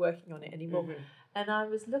might not be working on it anymore. And I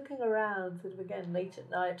was looking around sort of again late at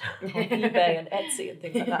night on eBay and Etsy and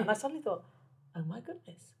things like that, and I suddenly thought, oh my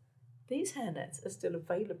goodness, these hairnets are still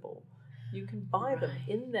available. You can buy them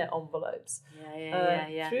in their envelopes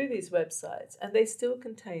through these websites, and they still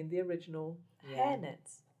contain the original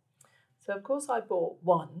hairnets. So of course I bought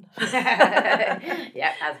one. As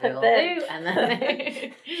we all do.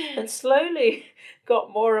 And slowly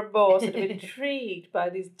got more and more sort of intrigued by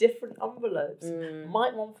these different envelopes.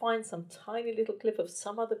 Might one find some tiny little clip of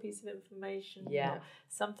some other piece of information? Yeah.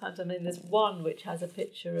 Sometimes, I mean, there's one which has a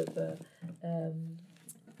picture of a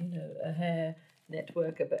hair net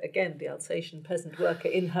worker, but again, the Alsatian peasant worker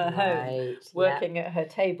in her home, working at her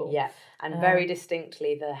table. Yeah, and very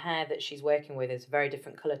distinctly, the hair that she's working with is a very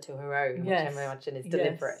different colour to her own, which I imagine is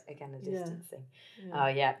deliberate. Again, the distancing.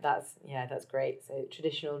 That's great. So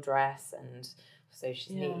traditional dress, and so she's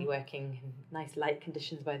neatly working in nice light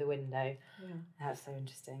conditions by the window. Yeah, that's so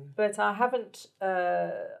interesting. But I haven't,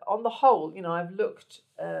 on the whole, I've looked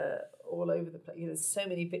all over the place. There's so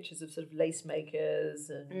many pictures of sort of lace makers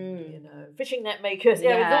and fishing net makers.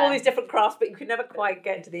 With all these different crafts, but you can never quite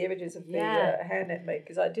get to the images of the hairnet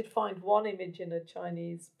makers. I did find one image in a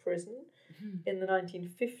Chinese prison in the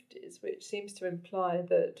 1950s, which seems to imply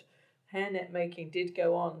that hairnet making did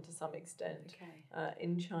go on to some extent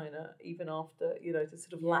in China, even after it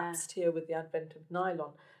sort of lapsed here with the advent of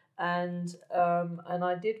nylon. And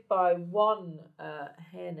I did buy one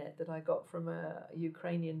hairnet that I got from a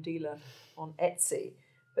Ukrainian dealer on Etsy.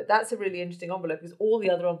 But that's a really interesting envelope, because all the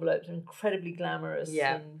other envelopes are incredibly glamorous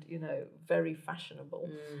and, very fashionable.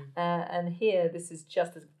 And here, this is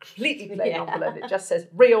just a completely plain envelope. It just says,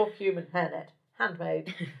 real human hairnet,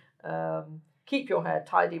 handmade. Keep your hair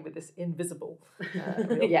tidy with this invisible real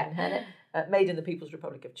human hairnet, made in the People's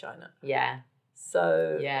Republic of China. Yeah.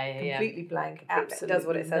 So completely blank, absolutely does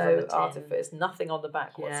what it says on the tin. Artifice, nothing on the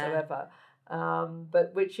back whatsoever.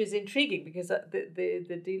 But which is intriguing, because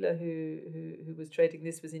the dealer who was trading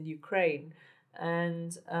this was in Ukraine,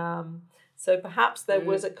 and so perhaps there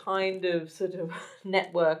was a kind of sort of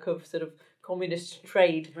network of sort of communist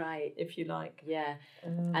trade, if you like. Yeah,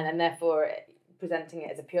 and therefore presenting it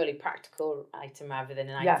as a purely practical item rather than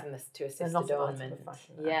an item to assist adornment. In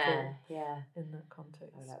that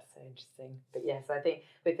context. Oh, that's so interesting. But yes, I think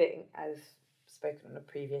with it, I've spoken on a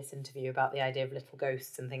previous interview about the idea of little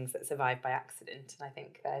ghosts and things that survive by accident, and I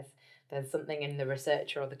think there's something in the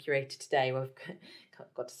researcher or the curator today where we've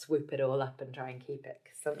got to swoop it all up and try and keep it,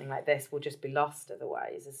 because something like this will just be lost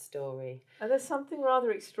otherwise as a story. And there's something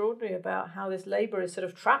rather extraordinary about how this labour is sort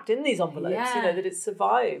of trapped in these envelopes, that it's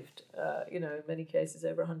survived, in many cases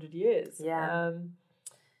over 100 years,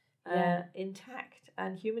 intact.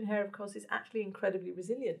 And human hair, of course, is actually incredibly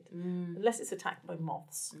resilient, unless it's attacked by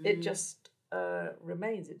moths. It just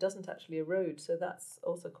remains. It doesn't actually erode. So that's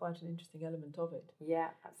also quite an interesting element of it. Yeah,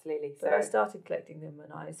 absolutely. But I started collecting them,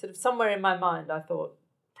 and I sort of, somewhere in my mind, I thought,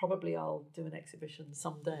 probably I'll do an exhibition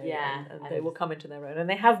someday. Yeah, and they will come into their own. And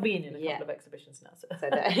they have been in a Yeah. couple of exhibitions now. So,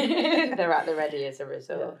 they're at the ready as a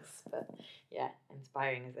resource. Yeah. But yeah,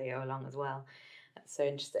 inspiring as they go along as well. That's so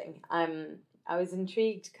interesting. I was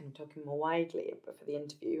intrigued, kind of talking more widely for the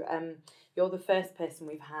interview. You're the first person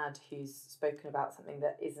we've had who's spoken about something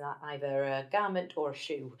that is either a garment or a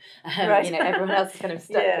shoe. Right. You know, everyone else has kind of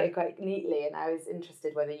stuck Yeah. it quite neatly, and I was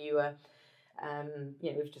interested whether you were.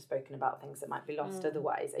 You know, we've just spoken about things that might be lost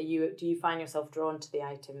otherwise. Do you find yourself drawn to the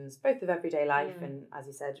items both of everyday life and, as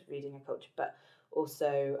you said, reading a culture, but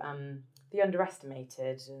also the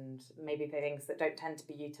underestimated and maybe the things that don't tend to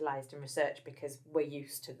be utilised in research because we're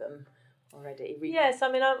used to them already? Yes,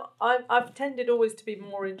 I mean, I've tended always to be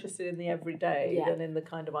more interested in the everyday Yeah. than in the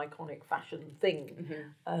kind of iconic fashion thing.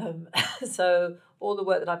 Mm-hmm. So all the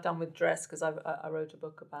work that I've done with dress, because I wrote a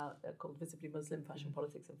book about called Visibly Muslim: Fashion,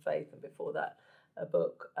 Politics and Faith, and before that a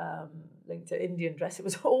book linked to Indian dress. It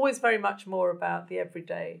was always very much more about the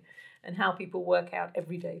everyday and how people work out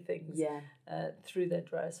everyday things through their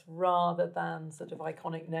dress rather than sort of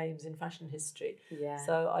iconic names in fashion history. Yeah.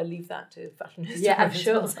 So I leave that to fashion history. Yeah, I'm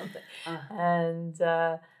sure. Something.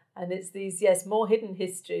 And it's these, yes, more hidden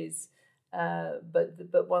histories,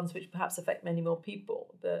 but ones which perhaps affect many more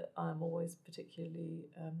people that I'm always particularly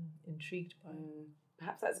intrigued by.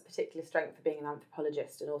 Perhaps that's a particular strength for being an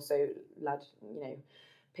anthropologist, and also, you know,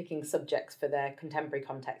 picking subjects for their contemporary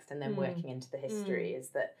context and then working into the history. Is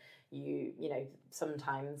that you know,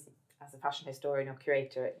 sometimes as a fashion historian or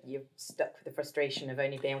curator, you're stuck with the frustration of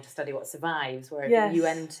only being able to study what survives, where if you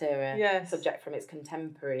enter a subject from its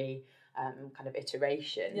contemporary kind of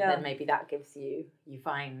iteration, then maybe that gives you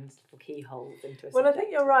find little keyholes into a subject. Well, I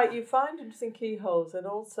think you're right. You find interesting keyholes, and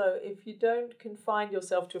also if you don't confine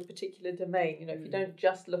yourself to a particular domain, you know, if you don't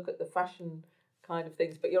just look at the fashion kind of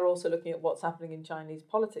things, but you're also looking at what's happening in Chinese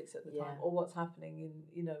politics at the time, or what's happening in,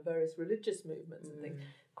 you know, various religious movements and things.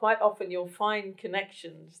 Quite often you'll find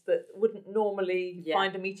connections that wouldn't normally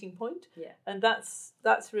find a meeting point, and that's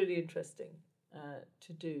really interesting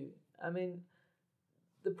to do. I mean,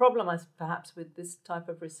 the problem, perhaps, with this type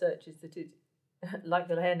of research is that it, like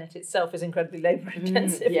the hairnet itself, is incredibly labour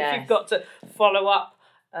intensive. If you've got to follow up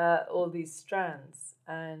all these strands,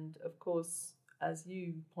 and of course, as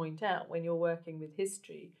you point out, when you're working with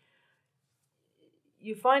history,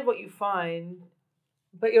 you find what you find,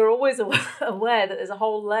 but you're always aware that there's a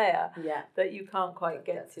whole layer that you can't quite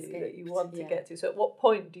get to, that you want to get to. So at what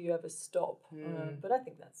point do you ever stop? But I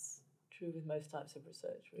think that's true with most types of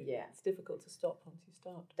research, really. Yeah. It's difficult to stop once you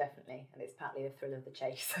start. Definitely, and it's partly the thrill of the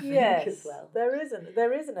chase, I yes, think, as well. There is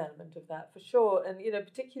an element of that, for sure. And, you know,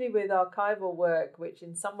 particularly with archival work, which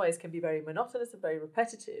in some ways can be very monotonous and very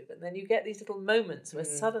repetitive, and then you get these little moments where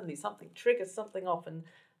suddenly something triggers something off and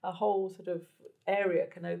a whole sort of area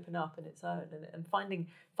can open up in its own, and finding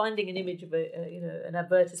an image of an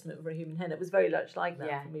advertisement for a human hen, it was very much like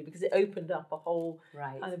that for me, because it opened up a whole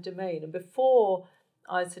kind of domain. And before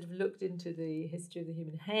I sort of looked into the history of the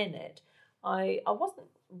human hairnet, I wasn't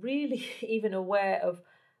really even aware of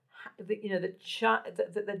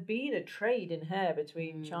that there'd been a trade in hair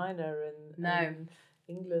between China and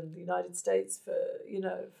England, the United States for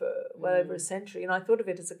well over a century, and I thought of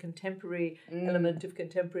it as a contemporary element of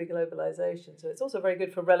contemporary globalization. So it's also very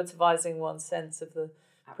good for relativizing one's sense of the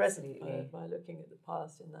present by looking at the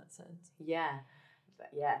past in that sense. Yeah,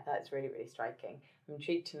 that's really, really striking. I'm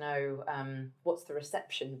intrigued to know what's the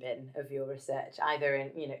reception been of your research, either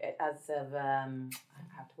in, you know, as of,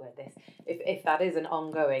 how to word this, if that is an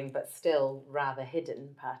ongoing but still rather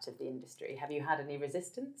hidden part of the industry. Have you had any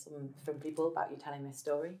resistance from people about you telling this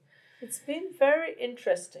story? It's been very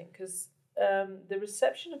interesting, because the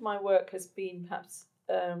reception of my work has been perhaps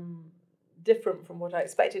different from what I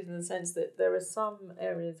expected, in the sense that there are some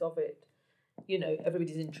areas of it, you know,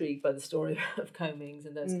 everybody's intrigued by the story of combings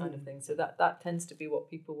and those kind of things. So that tends to be what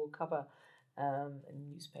people will cover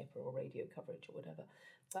in newspaper or radio coverage or whatever.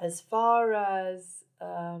 But as far as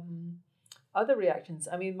other reactions,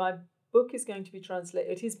 I mean, my book is going to be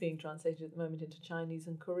translated. It is being translated at the moment into Chinese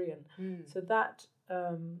and Korean. So that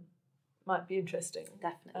might be interesting.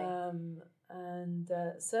 Definitely. And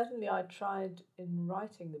certainly I tried in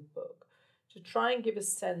writing the book to try and give a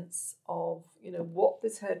sense of, you know, what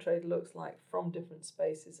this hair trade looks like from different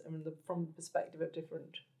spaces and from the perspective of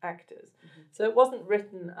different actors. So it wasn't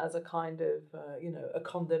written as a kind of, a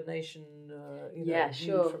condemnation,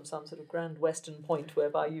 view from some sort of grand Western point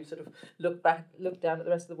whereby you sort of look down at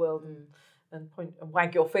the rest of the world and point and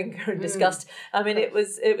wag your finger in disgust. I mean, it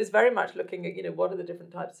was very much looking at, you know, what are the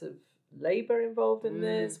different types of labour involved in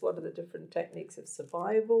this? What are the different techniques of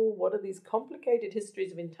survival? What are these complicated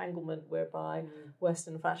histories of entanglement whereby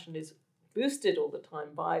Western fashion is boosted all the time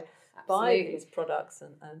by these products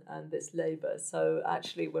and this labour? So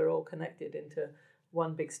actually we're all connected into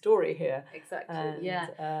one big story here. Exactly.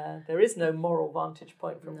 And there is no moral vantage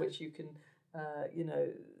point from which you can,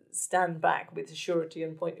 stand back with surety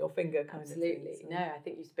and point your finger kind of thing. So. No, I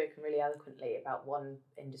think you've spoken really eloquently about one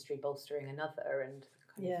industry bolstering another and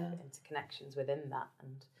kind of interconnections within that.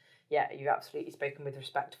 And you've absolutely spoken with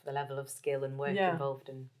respect for the level of skill and work involved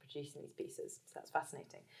in producing these pieces. So that's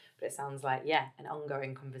fascinating. But it sounds like, an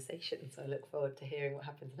ongoing conversation. So I look forward to hearing what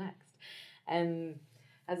happens next.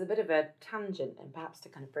 As a bit of a tangent, and perhaps to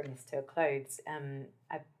kind of bring us to a close,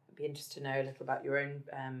 I'd be interested to know a little about your own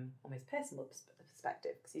almost personal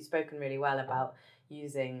perspective, because you've spoken really well about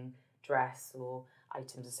using dress or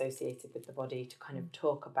items associated with the body to kind of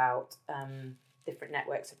talk about different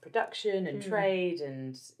networks of production and trade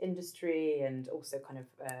and industry and also kind of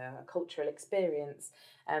a cultural experience.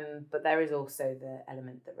 But there is also the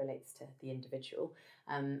element that relates to the individual.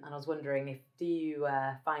 And I was wondering, do you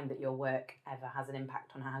find that your work ever has an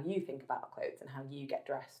impact on how you think about clothes and how you get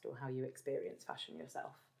dressed or how you experience fashion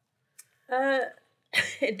yourself?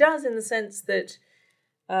 It does, in the sense that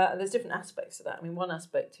there's different aspects to that. I mean, one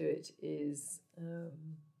aspect to it is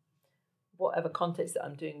whatever context that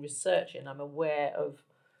I'm doing research in, I'm aware of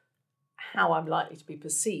how I'm likely to be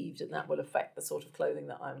perceived, and that will affect the sort of clothing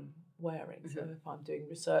that I'm wearing. So if I'm doing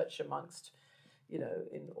research amongst, in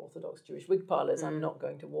Orthodox Jewish wig parlours, I'm not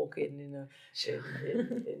going to walk in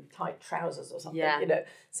tight trousers or something.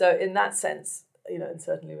 So in that sense, and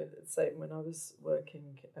certainly when I was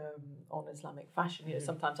working on Islamic fashion,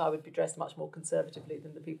 sometimes I would be dressed much more conservatively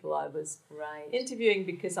than the people I was interviewing,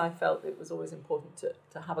 because I felt it was always important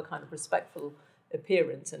to have a kind of respectful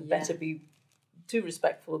appearance, and better be too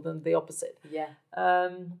respectful than the opposite.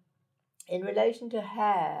 In relation to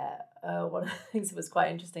hair, one of the things that was quite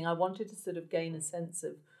interesting, I wanted to sort of gain a sense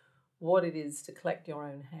of what it is to collect your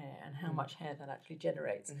own hair and how much hair that actually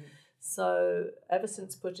generates. So ever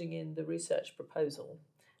since putting in the research proposal,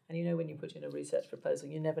 and when you put in a research proposal,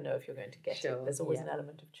 you never know if you're going to get it. There's always an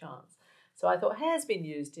element of chance. So I thought hair's been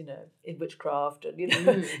used, in witchcraft and,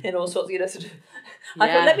 in all sorts, sort of. I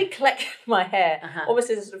thought, let me collect my hair, almost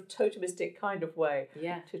in a sort of totemistic kind of way,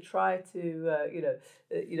 to try to,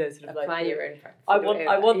 sort of apply like your own. I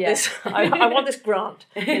want this. I want this grant.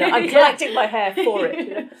 I'm collecting my hair for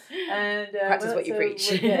it. And practice what you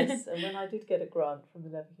preach. Yes, and when I did get a grant from the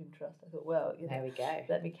Leverhulme Trust, I thought, well, there we go.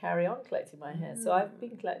 Let me carry on collecting my hair. So I've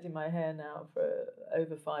been collecting my hair now for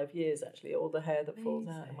over 5 years, actually, all the hair that falls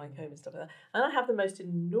out of my comb and stuff like that. And I have the most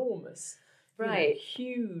enormous,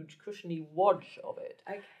 huge, cushiony wadge of it.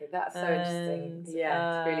 Okay, that's so interesting.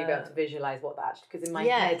 To really be able to visualise what that actually, because in my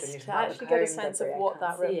head, when you're to actually get a sense of what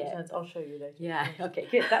that represents. I'll show you later. Yeah, okay,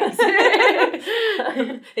 good, thanks.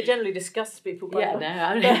 It generally disgusts people quite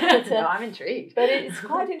well. I'm intrigued. But it's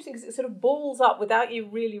quite interesting because it sort of balls up without you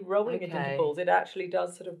really rolling it into balls. It actually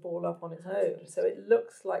does sort of ball up on its own. So it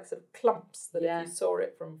looks like sort of clumps that if you saw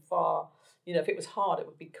it from far, if it was hard, it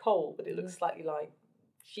would be cold, but it looks slightly like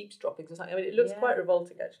sheep's droppings or something. I mean, it looks quite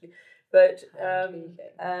revolting actually, but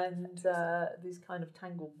these kind of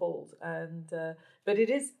tangled balls, but it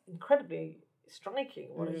is incredibly striking.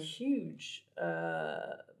 What a huge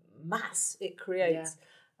mass it creates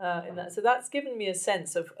in that. So that's given me a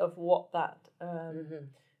sense of what that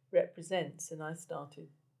represents, and I started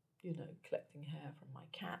collecting hair from my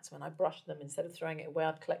cats. When I brushed them, instead of throwing it away,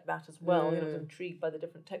 I'd collect that as well. I was intrigued by the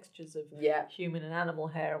different textures of human and animal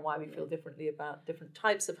hair, and why we feel differently about different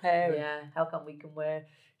types of hair. And how come we can wear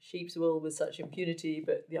sheep's wool with such impunity,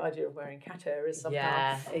 but the idea of wearing cat hair is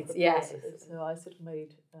somehow So I sort of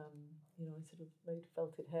made made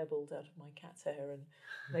felted hairballs out of my cat's hair, and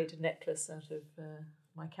made a necklace out of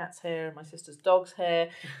my cat's hair and my sister's dog's hair,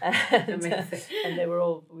 and they were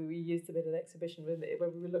all, we used them in an exhibition when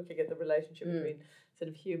we were looking at the relationship between sort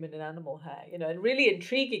of human and animal hair, and really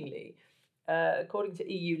intriguingly, according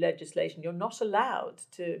to EU legislation, you're not allowed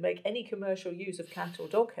to make any commercial use of cat or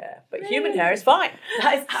dog hair, but human hair is fine.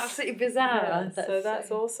 That is absolutely bizarre.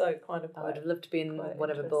 That's also kind of. I would have loved to be in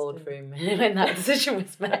whatever boardroom when that decision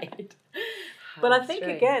was made. But I think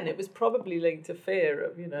again, it was probably linked to fear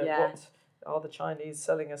of what are the Chinese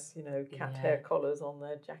selling us cat hair collars on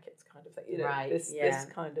their jackets kind of thing. This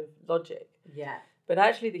kind of logic. Yeah. But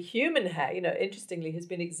actually, the human hair, interestingly, has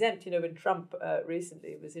been exempt. When Trump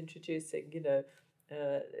recently was introducing,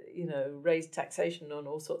 raised taxation on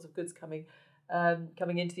all sorts of goods coming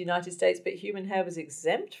into the United States, but human hair was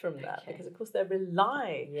exempt from that because, of course, they're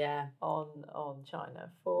relying on China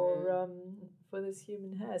for this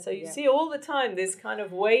human hair. So you Yeah. see all the time this kind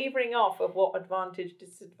of wavering off of what advantage,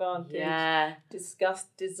 disadvantage, Yeah.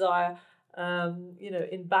 disgust, desire,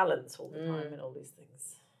 in balance all the time and all these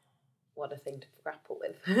things. What a thing to grapple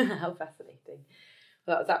with. How fascinating.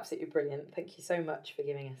 Well, that was absolutely brilliant. Thank you so much for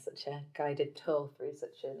giving us such a guided tour through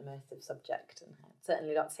such an immersive subject, and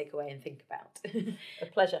certainly a lot to take away and think about. A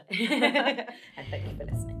pleasure. And thank you for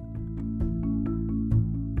listening.